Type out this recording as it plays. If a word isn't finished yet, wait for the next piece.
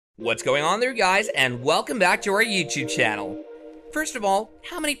What's going on there, guys, and welcome back to our YouTube channel. First of all,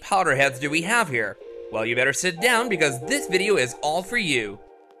 how many Potterheads do we have here? Well, you better sit down because this video is all for you.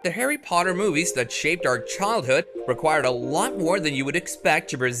 The Harry Potter movies that shaped our childhood required a lot more than you would expect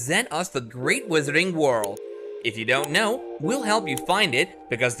to present us the great wizarding world. If you don't know, we'll help you find it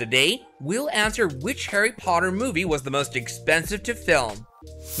because today we'll answer which Harry Potter movie was the most expensive to film.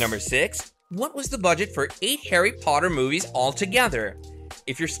 Number 6. What was the budget for 8 Harry Potter movies altogether?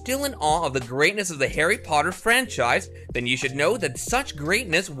 If you're still in awe of the greatness of the Harry Potter franchise, then you should know that such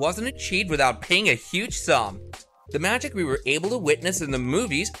greatness wasn't achieved without paying a huge sum. The magic we were able to witness in the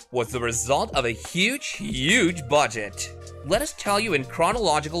movies was the result of a huge budget. Let us tell you in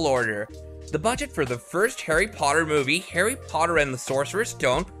chronological order. The budget for the first Harry Potter movie, Harry Potter and the Sorcerer's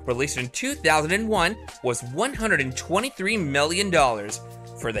Stone, released in 2001, was $123 million.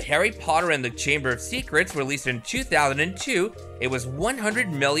 For the Harry Potter and the Chamber of Secrets, released in 2002, it was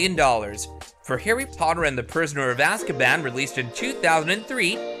 $100 million. For Harry Potter and the Prisoner of Azkaban, released in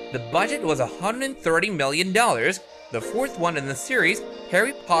 2003, the budget was $130 million. The fourth one in the series,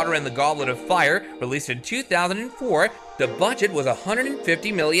 Harry Potter and the Goblet of Fire, released in 2004, the budget was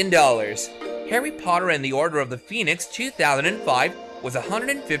 $150 million. Harry Potter and the Order of the Phoenix, 2005, was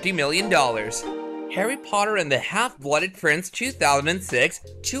 $150 million. Harry Potter and the Half-Blooded Prince 2006,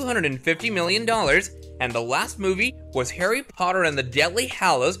 $250 million, and the last movie was Harry Potter and the Deathly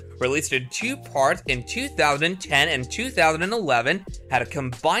Hallows, released in 2 parts in 2010 and 2011, had a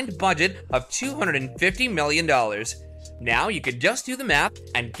combined budget of $250 million. Now you can just do the math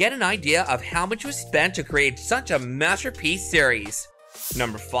and get an idea of how much was spent to create such a masterpiece series.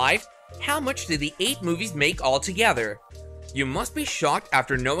 Number 5. How much did the 8 movies make altogether? You must be shocked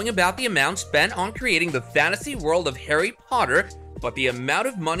after knowing about the amount spent on creating the fantasy world of Harry Potter, but the amount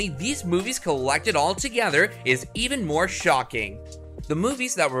of money these movies collected altogether is even more shocking. The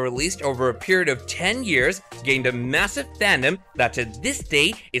movies that were released over a period of 10 years gained a massive fandom that to this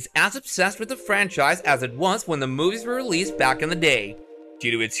day is as obsessed with the franchise as it was when the movies were released back in the day.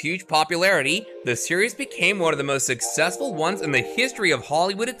 Due to its huge popularity, the series became one of the most successful ones in the history of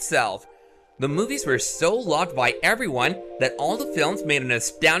Hollywood itself. The movies were so loved by everyone that all the films made an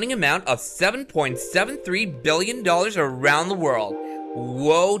astounding amount of $7.73 billion around the world.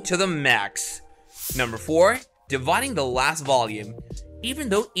 Whoa to the max. Number 4. Dividing the last volume. Even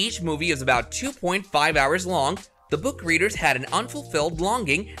though each movie is about 2.5 hours long, the book readers had an unfulfilled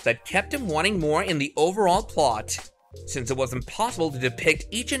longing that kept them wanting more in the overall plot. Since it was impossible to depict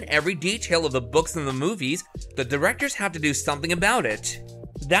each and every detail of the books in the movies, the directors had to do something about it.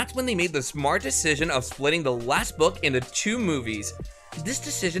 That's when they made the smart decision of splitting the last book into 2 movies. This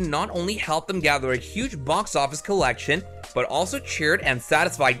decision not only helped them gather a huge box office collection, but also cheered and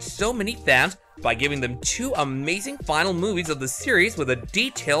satisfied so many fans by giving them 2 amazing final movies of the series with a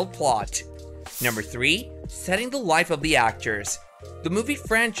detailed plot. Number 3. Setting the life of the actors. The movie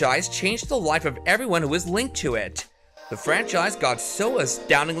franchise changed the life of everyone who was linked to it. The franchise got so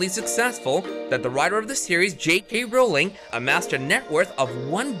astoundingly successful that the writer of the series, J.K. Rowling, amassed a net worth of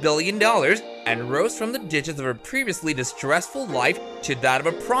 $1 billion and rose from the ditches of her previously distressful life to that of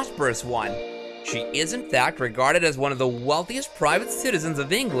a prosperous one. She is in fact regarded as one of the wealthiest private citizens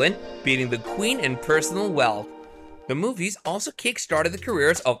of England, beating the Queen in personal wealth. The movies also kick-started the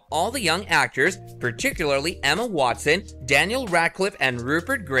careers of all the young actors, particularly Emma Watson, Daniel Radcliffe, and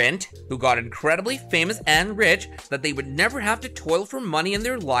Rupert Grint, who got incredibly famous and rich that they would never have to toil for money in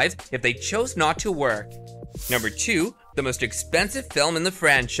their lives if they chose not to work. Number 2. The most expensive film in the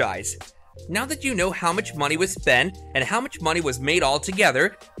franchise. Now that you know how much money was spent and how much money was made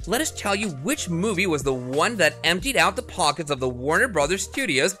altogether, let us tell you which movie was the one that emptied out the pockets of the Warner Brothers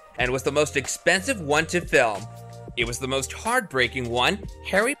Studios and was the most expensive one to film. It was the most heartbreaking one,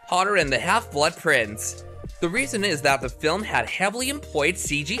 Harry Potter and the Half-Blood Prince. The reason is that the film had heavily employed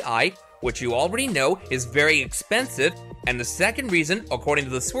CGI, which you already know is very expensive, and the second reason, according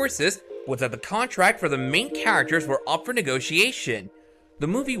to the sources, was that the contract for the main characters were up for negotiation. The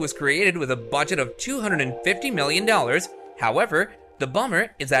movie was created with a budget of $250 million, however, the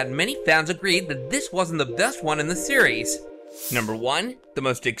bummer is that many fans agreed that this wasn't the best one in the series. Number 1. The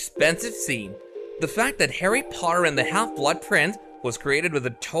most expensive scene. The fact that Harry Potter and the Half-Blood Prince was created with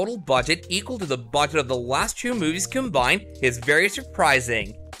a total budget equal to the budget of the last 2 movies combined is very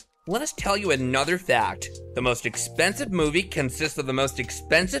surprising. Let us tell you another fact. The most expensive movie consists of the most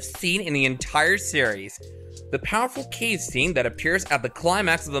expensive scene in the entire series. The powerful cave scene that appears at the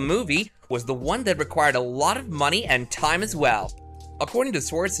climax of the movie was the one that required a lot of money and time as well. According to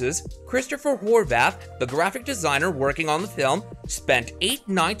sources, Christopher Horvath, the graphic designer working on the film, spent 8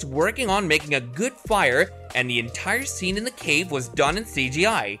 nights working on making a good fire, and the entire scene in the cave was done in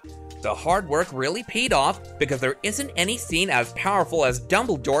CGI. The hard work really paid off because there isn't any scene as powerful as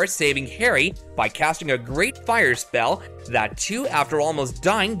Dumbledore saving Harry by casting a great fire spell, that too after almost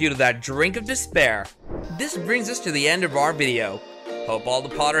dying due to that drink of despair. This brings us to the end of our video. Hope all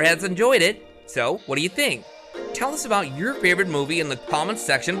the Potterheads enjoyed it. So, what do you think? Tell us about your favorite movie in the comments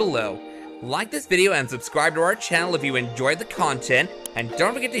section below. Like this video and subscribe to our channel if you enjoyed the content, and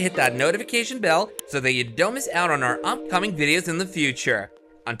don't forget to hit that notification bell so that you don't miss out on our upcoming videos in the future.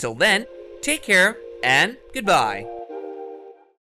 Until then, take care and goodbye.